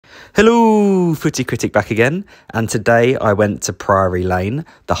Hello, Footy Critic back again, and today I went to Priory Lane,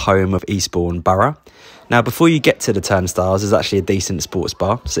 the home of Eastbourne Borough. Now, before you get to the turnstiles, there's actually a decent sports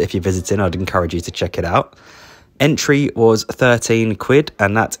bar, so if you're visiting, I'd encourage you to check it out. Entry was £13,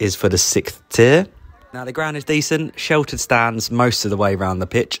 and that is for the 6th tier. Now, the ground is decent, sheltered stands most of the way around the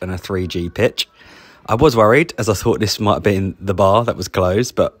pitch, and a 3G pitch. I was worried, as I thought this might have been the bar that was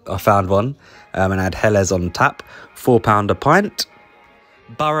closed, but I found one, and I had Helles on tap, £4 a pint.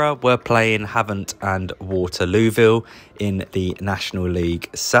 Borough were playing Havant and Waterlooville in the National League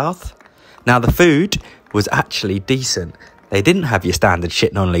South. Now, the food was actually decent. They didn't have your standard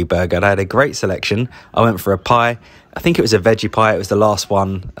shit non-league burger. They had a great selection. I went for a pie. I think it was a veggie pie. It was the last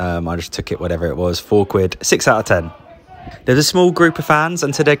one. I just took it, whatever it was, £4, 6 out of 10. There's a small group of fans,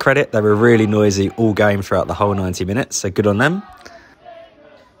 and to their credit, they were really noisy all game throughout the whole 90 minutes, so good on them.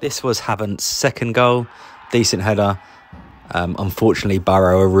 This was Havant's second goal. Decent header. Unfortunately,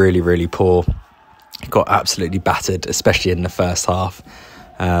 Borough are really poor. Got absolutely battered, especially in the first half.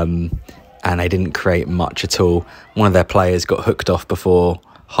 And they didn't create much at all. One of their players got hooked off before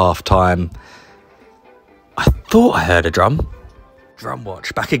half-time. I thought I heard a drum. Drum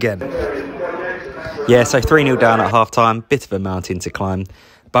watch, back again. Yeah, so 3-0 down at half-time. Bit of a mountain to climb.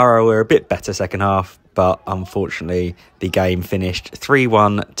 Borough were a bit better second half, but unfortunately, the game finished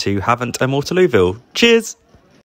 3-1 to Havant and Waterlooville. Cheers!